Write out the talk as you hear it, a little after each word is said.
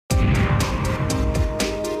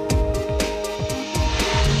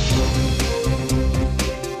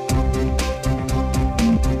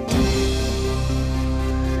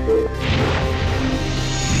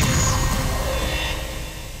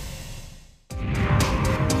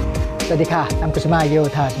Sawadika, I'm Kusuma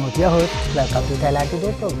Yothasmut, your host. Welcome to Thailand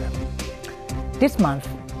Today program. This month,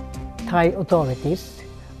 Thai authorities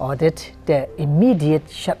ordered the immediate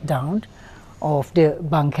shutdown of the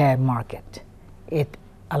Bang Khae Market. It's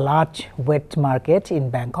a large wet market in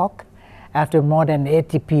Bangkok after more than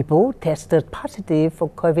 80 people tested positive for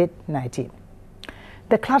COVID-19.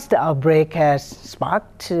 The cluster outbreak has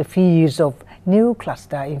sparked fears of new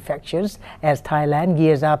cluster infections as Thailand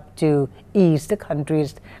gears up to ease the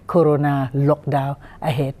country's corona lockdown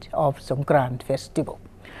ahead of Songkran festival.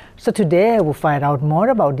 So today we'll find out more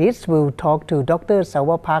about this. We'll talk to Dr.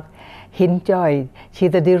 Soawapak Hinjoy.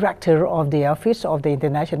 She's the Director of the Office of the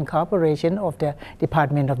International Cooperation of the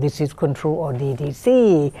Department of Disease Control or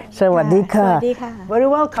DDC. Sawadika. Very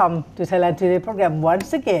welcome to Thailand Today program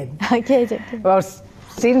once again. Okay. Well,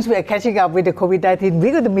 since we are catching up with the COVID-19,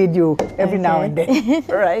 we're going to meet you every now and then,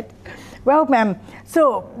 right? Well, ma'am,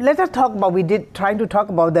 so let us talk about, trying to talk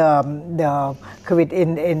about the COVID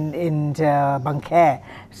in Bang Khae.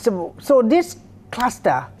 So this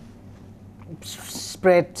cluster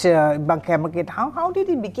spread Bang Khae Market, how did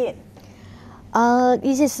it begin?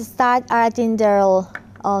 This is start in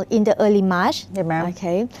the early March. Yeah, ma'am.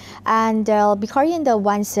 Okay, and because in the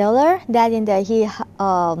one seller that in the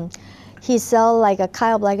he sell like a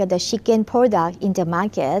kind of like the chicken product in the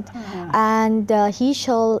market, and he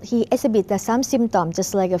exhibit some symptoms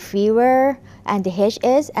just like a fever and the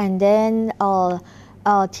HS, and then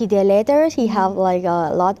 3 days later he have like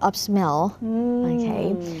a lot of smell.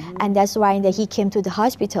 Okay, and that's why that he came to the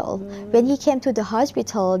hospital. When he came to the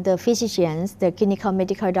hospital, the physicians, the clinical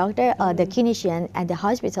medical doctor, the clinician at the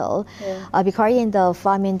hospital, because in the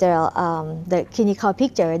from in the clinical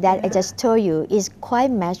picture that I just told you is quite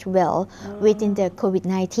matched well within the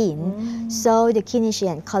COVID-19. So the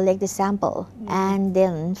clinician collect the sample and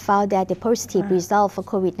then found that the positive result for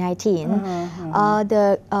COVID-19.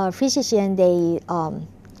 The physician they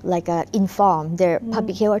inform the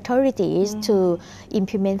public health authorities to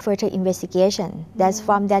implement further investigation. That's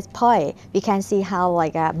from that point we can see how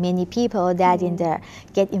many people that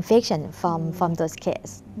get infection from those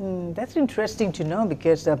cases. That's interesting to know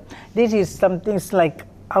because this is something like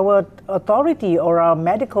our authority or our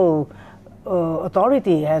medical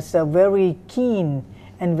authority has a very keen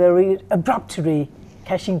and very abruptly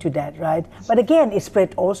catching to that, right? But again, it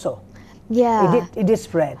spread also. Yeah, it is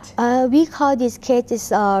spread. We call this case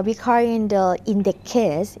is we call in the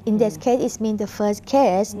case. In this case, it means the first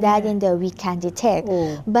case that we can detect.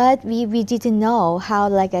 But we didn't know how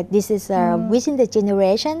this is within the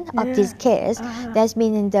generation of this case. That's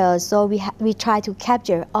meaning so we try to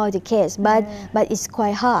capture all the case, but it's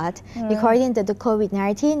quite hard because in the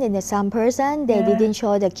COVID-19 in some person they didn't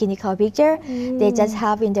show the clinical picture. They just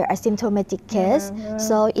have in the asymptomatic case.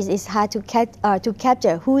 So it is hard to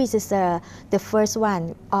capture who is the first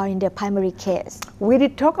one or in the primary case. We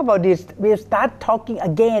did talk about this. We start talking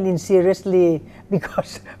again in seriously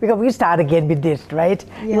because we start again with this, right?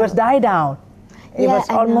 Yeah. It was die down. It was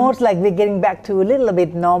almost like we're getting back to a little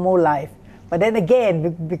bit normal life. But then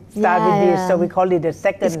again, we start with this, so we call it the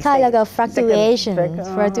second It's kind of like a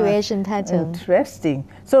fluctuation pattern. Interesting.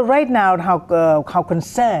 So right now, how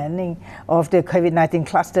concerning of the COVID-19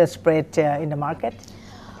 cluster spread in the market?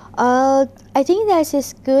 I think that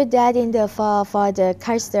is good that for the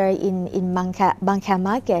cluster in Bang Khae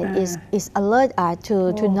Market is alert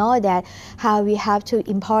to know that how we have to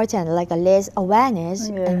important a less awareness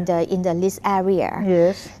in the list area.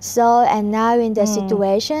 Yes. So and now in the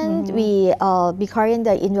situation we because in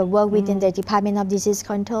the work within the Department of Disease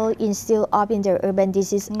Control in still up in the urban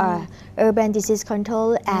disease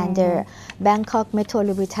control and the Bangkok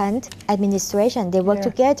Metropolitan Administration, they work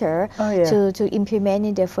together to implement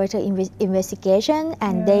in the further investigation,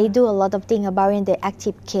 and they do a lot of things about in the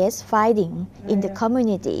active case finding in the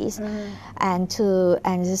communities, and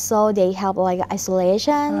so they help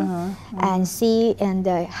isolation and see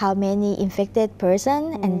how many infected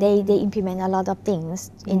person, and they implement a lot of things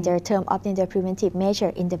in their term of in their preventive measure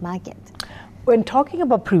in the market. When talking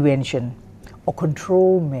about prevention or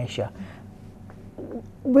control measure,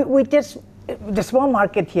 we just the small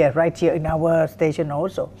market here, right here in our station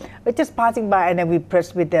also. We're just passing by and then we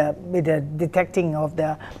press with the detecting of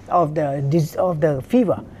the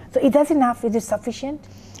fever. So it does enough. It is sufficient.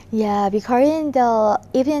 Yeah, because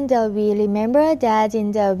even though we remember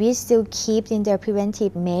that we still keep in the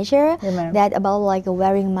preventive measure that about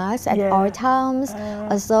wearing masks at all times,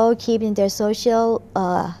 also keeping the social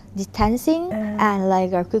distancing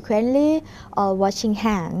and frequently washing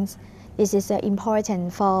hands. This is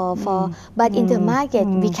important for but in the market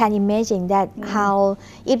we can imagine that how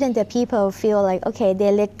even the people feel like okay,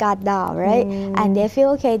 they let guard down, right? And they feel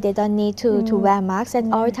okay, they don't need to wear masks at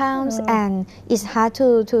all times, and it's hard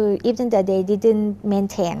to even that they didn't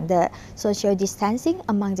maintain the social distancing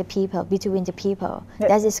among the people, between the people.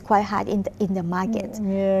 That is quite hard in the market.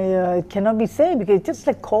 Yeah, it cannot be safe because it's just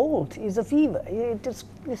like cold. It's a fever.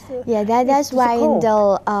 That's why in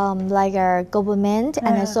the like our government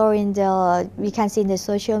and also in the we can see in the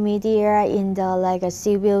social media, in the like a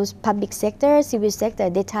civil sector,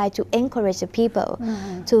 they try to encourage the people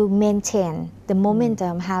to maintain the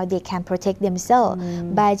momentum, how they can protect themselves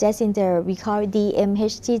by just in the we call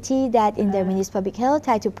DMHTT, that in the Ministry of Public Health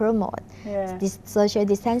try to promote this social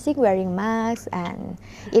distancing, wearing masks, and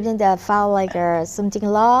even the foul like something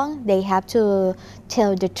wrong, they have to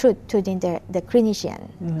tell the truth to the clinician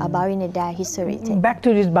about that history. Back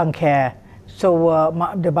to this Bang Khae. So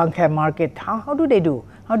the Bang Khae Market, how do they do?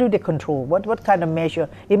 How do they control? What kind of measure?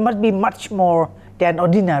 It must be much more than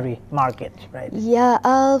ordinary market, right? Yeah,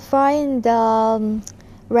 for in the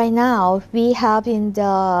right now we have in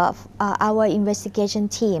the our investigation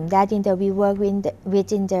team that in the we work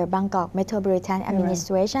within the Bangkok Metropolitan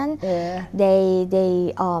Administration.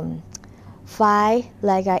 They find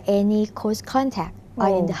like any close contact or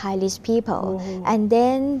in the high risk people, and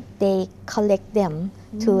then they collect them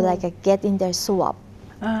to like get in their swab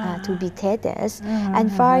to be tested.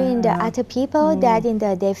 And for in the other people that in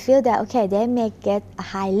the they feel that okay, they may get a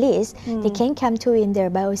high risk, they can come to in their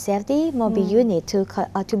biosafety mobile unit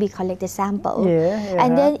to be collected sample.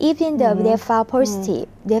 And then even they found positive,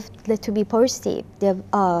 to be positive,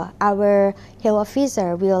 our health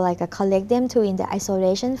officer will like collect them to in the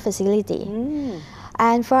isolation facility.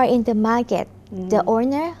 And for in the market, the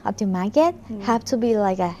owner of the market have to be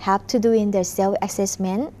like have to do in their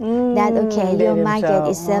self-assessment that okay, your market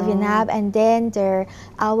is safe enough, and then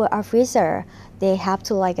our officer, they have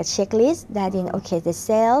to like a checklist that in okay the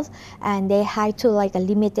sales, and they have to like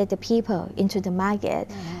limit the people into the market.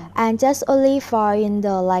 And just only for in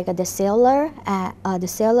the like the seller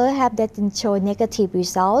have that show negative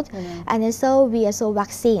result, and also we also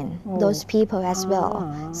vaccine those people as well,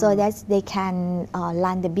 so that they can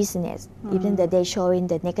run the business even though they show in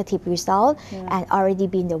the negative result and already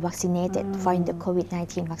been vaccinated for in the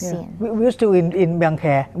COVID-19 vaccine. We're still in Bang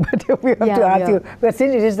Khae, but we have to ask you, but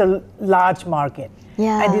since it is a large market,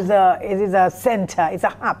 and it is a center, it's a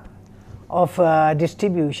hub of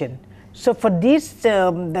distribution. So for this,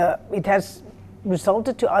 it has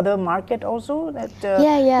resulted to other market also that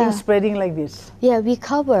things spreading like this. Yeah, we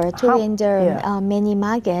cover too in the many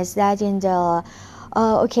markets that in the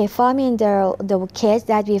okay, for me in the case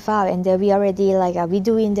that we found, and we already like we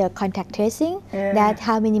do in the contact tracing that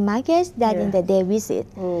how many markets that in the day visit.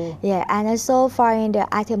 And also for in the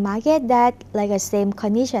other market that like a same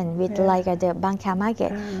condition with like the Bang Khae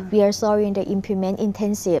Market, we also in the implement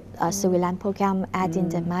intensive surveillance program at in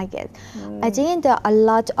the market. I think in the a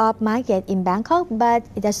lot of market in Bangkok, but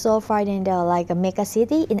it is so far in the like a mega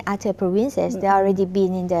city in other provinces, they already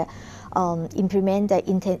been in the implement the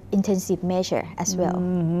intensive measure as well.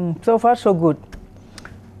 So far, so good.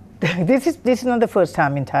 This is not the first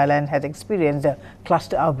time in Thailand has experienced a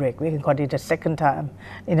cluster outbreak. We can call it the second time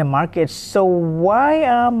in the market. So why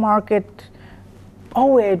are market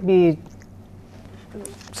always be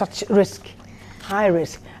such risk, high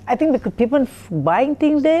risk? I think because people buying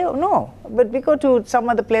things there, no. But we go to some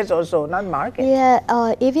other place also, not market.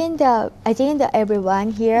 Even I think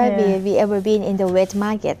everyone here we ever been in the wet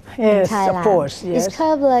market in Thailand. Of course. Yes. It's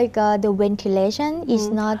kind of like the ventilation is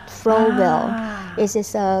not flow well. It's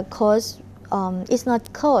just cause. It's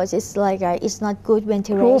not cause. It's like it's not good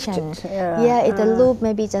ventilation. It's the roof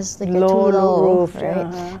maybe just like too low, roof,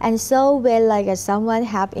 right? And so when like someone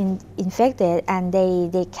have infected and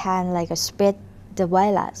they can like spread the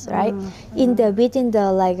virus, right? Within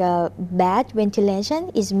the like bad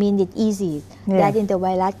ventilation is mean it easy that in the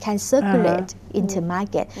virus can circulate into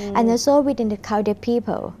market, and also within the crowded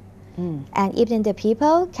people. And even the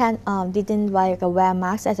people can didn't like wear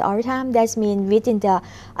masks at all time. That means within a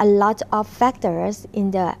lot of factors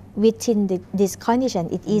within this condition,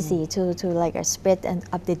 it's easy to like spread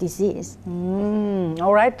of the disease.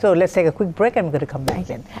 All right, so let's take a quick break and we're going to come back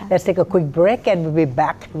then. Let's take a quick break and we'll be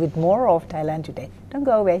back with more of Thailand Today. Don't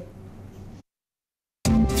go away.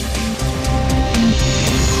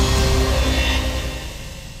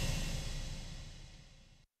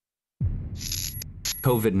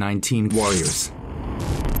 COVID-19 warriors.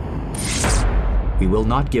 We will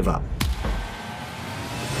not give up.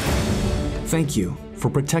 Thank you for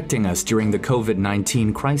protecting us during the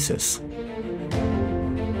COVID-19 crisis.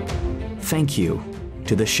 Thank you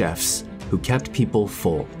to the chefs who kept people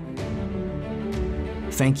full.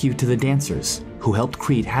 Thank you to the dancers who helped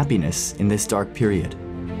create happiness in this dark period.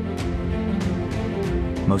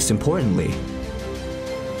 Most importantly,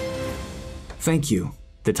 thank you,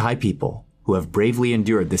 the Thai people who have bravely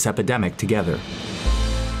endured this epidemic together.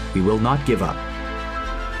 We will not give up.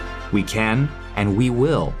 We can and we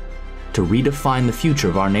will to redefine the future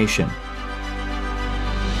of our nation.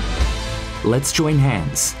 Let's join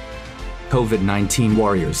hands, COVID-19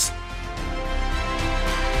 warriors.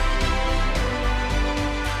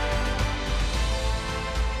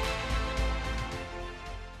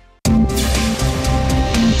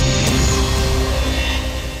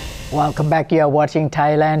 Welcome back. You are watching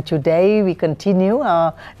Thailand Today. We continue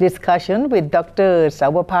our discussion with Dr.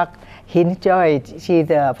 Soawapak Hinjoy. She's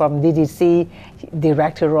from DDC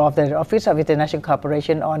Director of the Office of International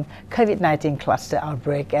Cooperation on COVID-19 cluster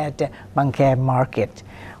outbreak at Bang Khae Market.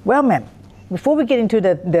 Well, ma'am, before we get into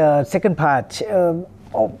the second part,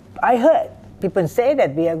 I heard people say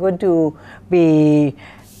that we are going to be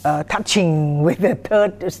touching with the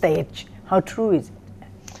third stage. How true is it?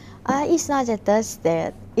 It's not the third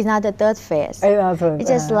stage. It's not the third phase. It's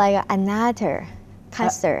just like another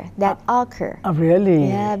cluster that occur. Oh, really?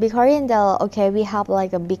 Yeah, because in the we have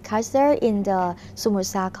like a big cluster in the Samut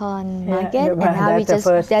Sakhon market, and now we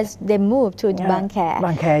just they move to Bang Khae.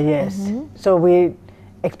 Bang Khae, yes. So we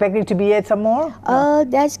expecting to be at some more?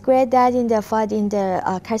 That's great that in the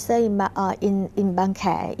cluster in Bang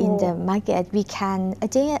Khae, in the market, we can, I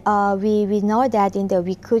think we know that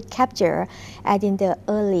we could capture in the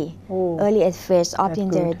early phase of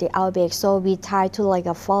the outbreak. So we try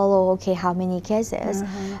to follow how many cases,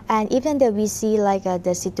 and even though we see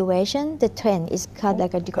the situation, the trend is kind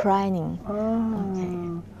of declining.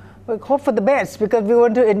 We hope for the best because we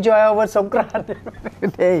want to enjoy our Songkran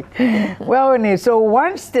today. Well, so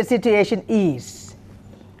once the situation eases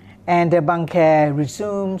and the Bang Khae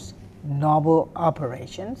resumes normal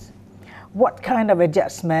operations, what kind of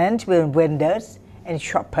adjustment will vendors and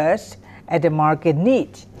shoppers at the market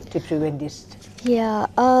need to prevent this? Yeah,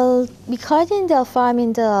 because in the farm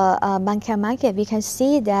in the Bang Khae market, we can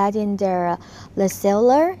see that in the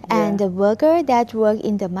seller and the worker that work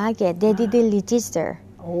in the market, they didn't register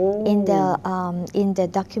in the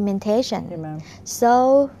documentation.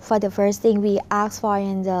 So for the first thing we ask for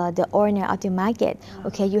in the owner of the market,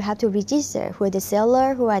 you have to register who are the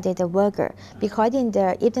seller, who are the worker, because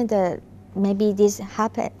maybe this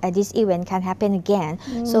event can happen again,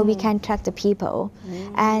 so we can track the people.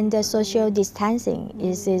 And the social distancing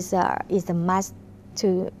is a must.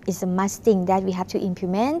 Is a must thing that we have to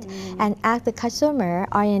implement, and ask the customer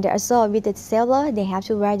or also with the seller, they have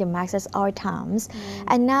to wear the masks at all times.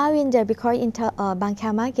 And now because in Bang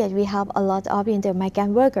Khae market we have a lot of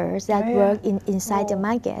migrant workers that work inside the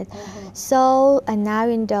market. So and now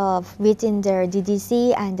within the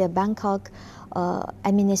DDC and the Bangkok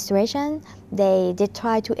administration, they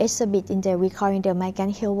try to exhibit we call the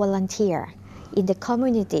migrant health volunteer in the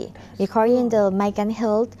community, because in the migrant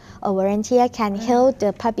health, a volunteer can help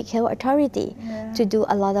the public health authority to do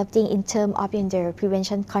a lot of things in terms of the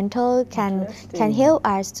prevention control, can help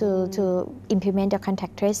us to implement the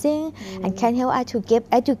contact tracing, and can help us to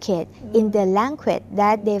educate in the language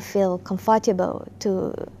that they feel comfortable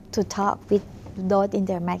to talk with those in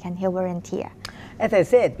the migrant health volunteer. As I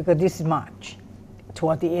said, because this is March,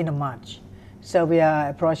 toward the end of March, so we are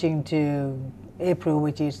approaching to April,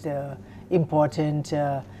 which is the important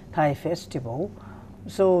Thai festival.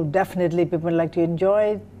 So definitely people like to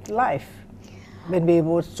enjoy life when we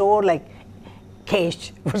were so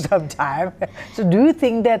caged for some time. So do you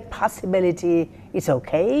think that possibility is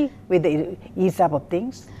okay with the ease up of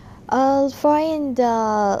things? For in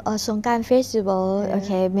the Songkran festival,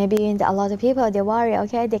 maybe a lot of people they worry,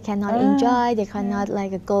 they cannot enjoy, they cannot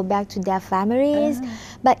go back to their families.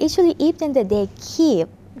 But actually, even they keep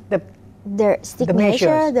the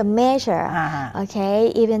measure,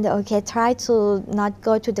 even though try to not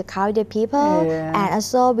go to the crowded people, and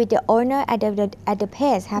also with the owner at the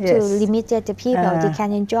place have to limit the people they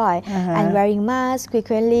can enjoy, and wearing masks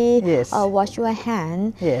frequently, wash your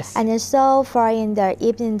hand, and also for in the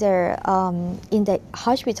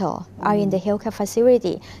hospital or in the healthcare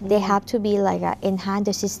facility, they have to be enhance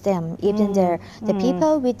the system. Even the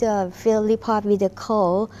people with the feel report with the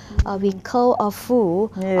cold, with cold or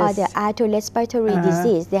flu or the respiratory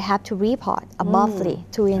disease, they have to report monthly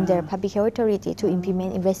to in the public health authority to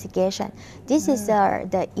implement investigation. This is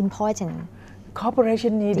the important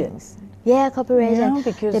cooperation needed. Cooperation.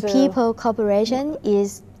 Because the people cooperation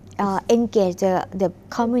is engage the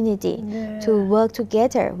community to work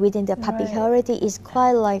together within the public authority is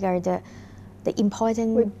quite the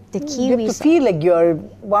important, the key You reason. feel like you're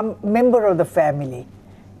one member of the family.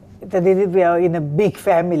 That we are in a big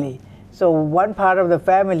family. So one part of the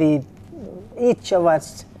family, each of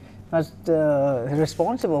us must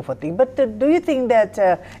responsible for things. But do you think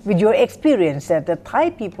that with your experience that the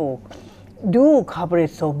Thai people do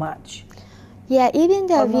cooperate so much? Yeah, even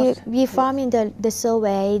though Almost, we found in the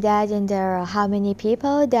survey that in there are how many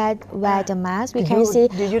people that wear the mask, we Did can you- see.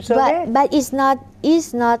 did you survey? But it's not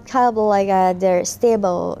kind of like the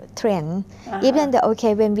stable trend. Even though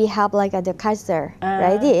when we have like the cluster,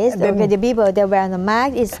 right? This then- the people that wear the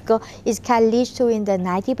mask is can reach to in the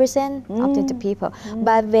 90% of the people.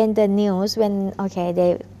 But when the news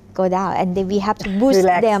they go down and then we have to boost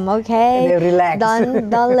Relax. them, okay? They relax.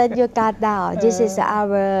 Don't let your guard down. This is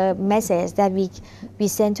our message that we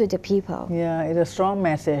send to the people. Yeah, it's a strong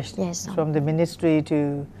message Yes. from the ministry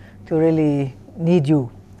to really need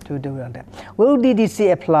you to do that. Will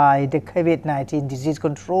DDC apply the COVID-19 disease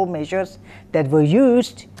control measures that were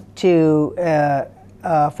used to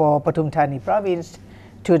for Pathum Thani province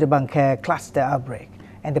to the Bang Khae cluster outbreak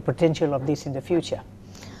and the potential of this in the future?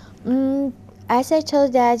 As I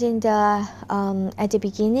told that in the at the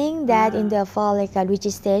beginning, that in the for like a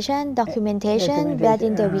registration documentation, that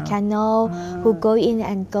in the we can know who go in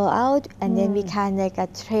and go out, and then we can like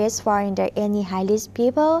trace for in the any high risk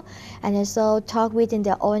people, and also talk within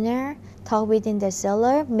the owner, talk within the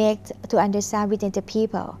seller, make to understand within the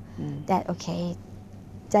people that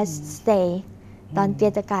just stay. Don't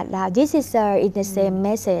get the card out. This is in the same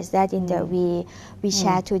message that in the we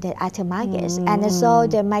share to the other markets, and also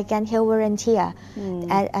the migrant health volunteer.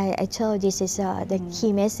 I told this is the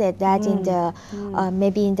key message that in the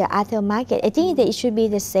maybe in the other market. I think that it should be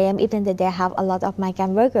the same, even that they have a lot of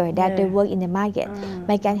migrant workers that they work in the market.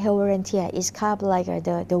 Migrant health volunteer is kind of like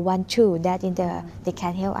the one too that in the they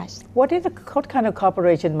can help us. What kind of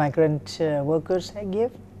cooperation migrant workers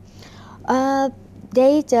give?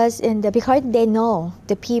 They just because they know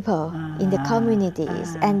the people in the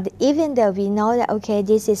communities, and even though we know that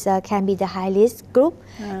this is can be the high risk group,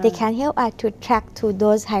 they can help us to track to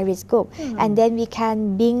those high risk group, and then we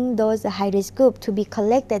can bring those high risk group to be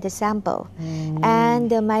collected the sample, and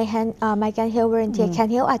the migrant health volunteer can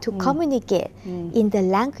help us to communicate in the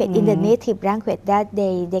language, in the native language that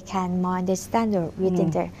they can more understand within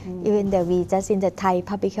there, even though we just in the Thai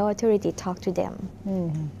public health authority talk to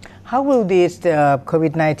them. How will this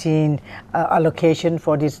COVID-19 allocation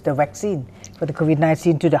for the vaccine for the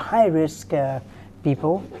COVID-19 to the high-risk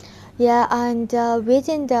people? Yeah, and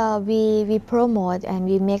within we promote and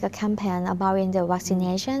we make a campaign about in the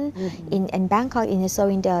vaccination in Bangkok, in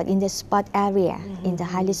the spot area, in the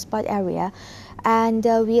highly spot area, and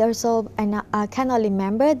we also I cannot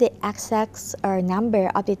remember the exact number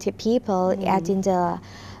of the people at in the.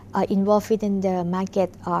 Involved within the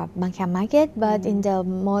market or Bang Khae Market, but in the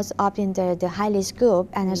most of in the high risk group,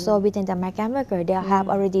 and also within the migrant worker, they have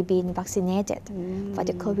already been vaccinated for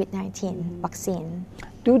the COVID-19 vaccine.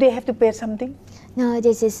 Do they have to pay something? No,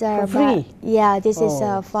 this is For free? This is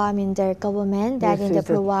from in the government that in the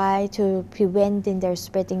provide to prevent in the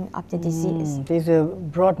spreading of the disease. There's a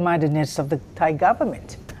broad-mindedness of the Thai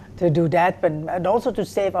government to do that, but and also to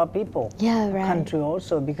save our people, country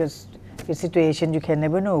also, because the situation you can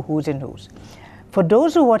never know who's and who's. For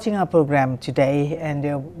those who are watching our program today and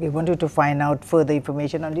we wanted to find out further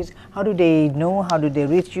information on this, how do they know? How do they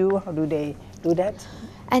reach you? How do they do that?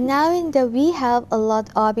 And now we have a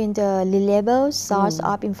lot of in the reliable source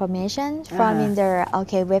of information from in the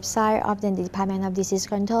website of the Department of Disease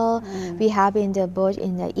Control. We have in the both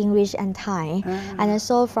in the English and Thai, and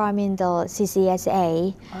also from in the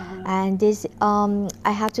CCSA. And this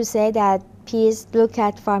I have to say that please look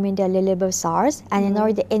at from in the reliable source, and you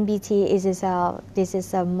know the NBT is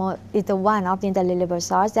the one of the reliable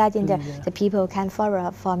source that in the people can follow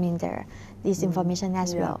up from in there. This information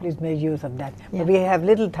as well. Please make use of that. But we have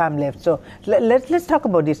little time left, so let's talk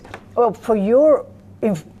about this. Oh, for your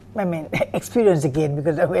experience again,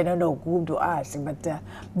 because I don't know whom to ask, but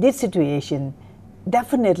this situation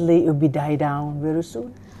definitely will be die down very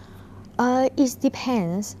soon. It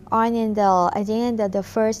depends on I think the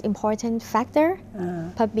first important factor,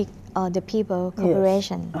 public the people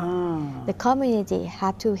cooperation. The community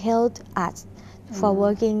have to help us for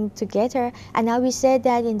working together, and now we say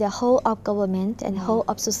that in the whole of government and whole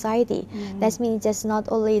of society. That means just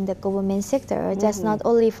not only in the government sector, just not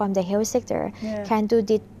only from the health sector can do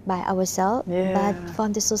it by ourselves, but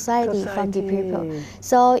from the society, from the people.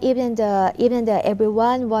 So even the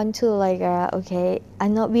everyone want to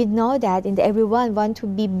we know that in the everyone want to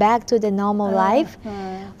be back to the normal life.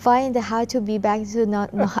 Find how to be back to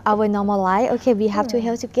our normal life. We have to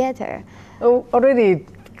help together. Already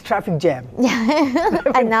traffic jam.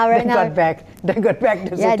 And now right now, they got back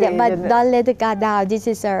to situation. but don't let the guard down. This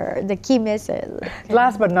is the key message.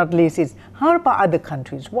 Last but not least is, how about other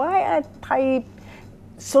countries? Why are Thai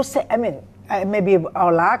so sad? I mean, maybe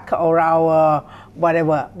our luck or our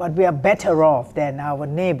whatever, but we are better off than our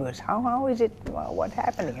neighbors. How is it? What's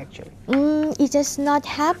happening actually? It does not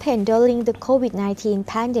happen during the COVID-19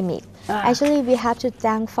 pandemic. Actually, we have to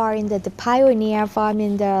thank for the pioneer from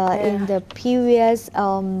in the previous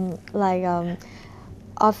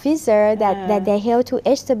officer that they helped to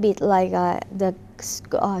establish the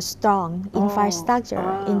strong infrastructure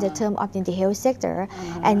in the term of the health sector,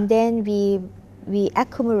 and then we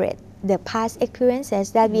accumulate the past experiences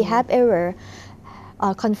that we have ever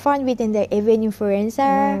confront within the avian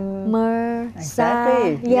influenza, MERS,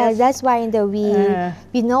 exactly. Yes, that's why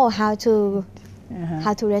we know how to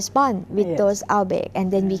respond with those outbreaks, and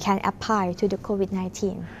then we can apply to the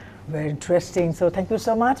COVID-19. Very interesting. So thank you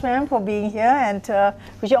so much, ma'am, for being here, and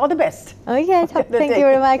wish you all the best. Okay, thank you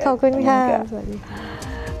very much. ขอบคุณค่ะ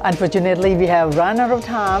Unfortunately, we have run out of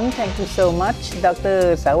time. Thank you so much, Dr.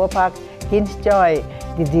 Soawapak Hinjoy,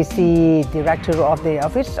 DDC Director of the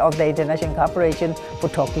Office of the International Corporation, for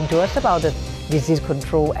talking to us about the disease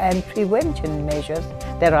control and prevention measures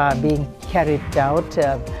that are being carried out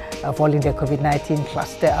following the COVID-19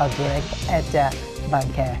 cluster outbreak at Bang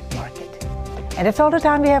Khae Market. And that's all the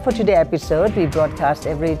time we have for today's episode. We broadcast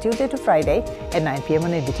every Tuesday to Friday at 9 p.m.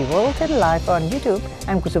 on NBT World and live on YouTube.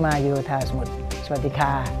 I'm Kusuma Yotha Smut.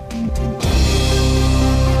 Swadika.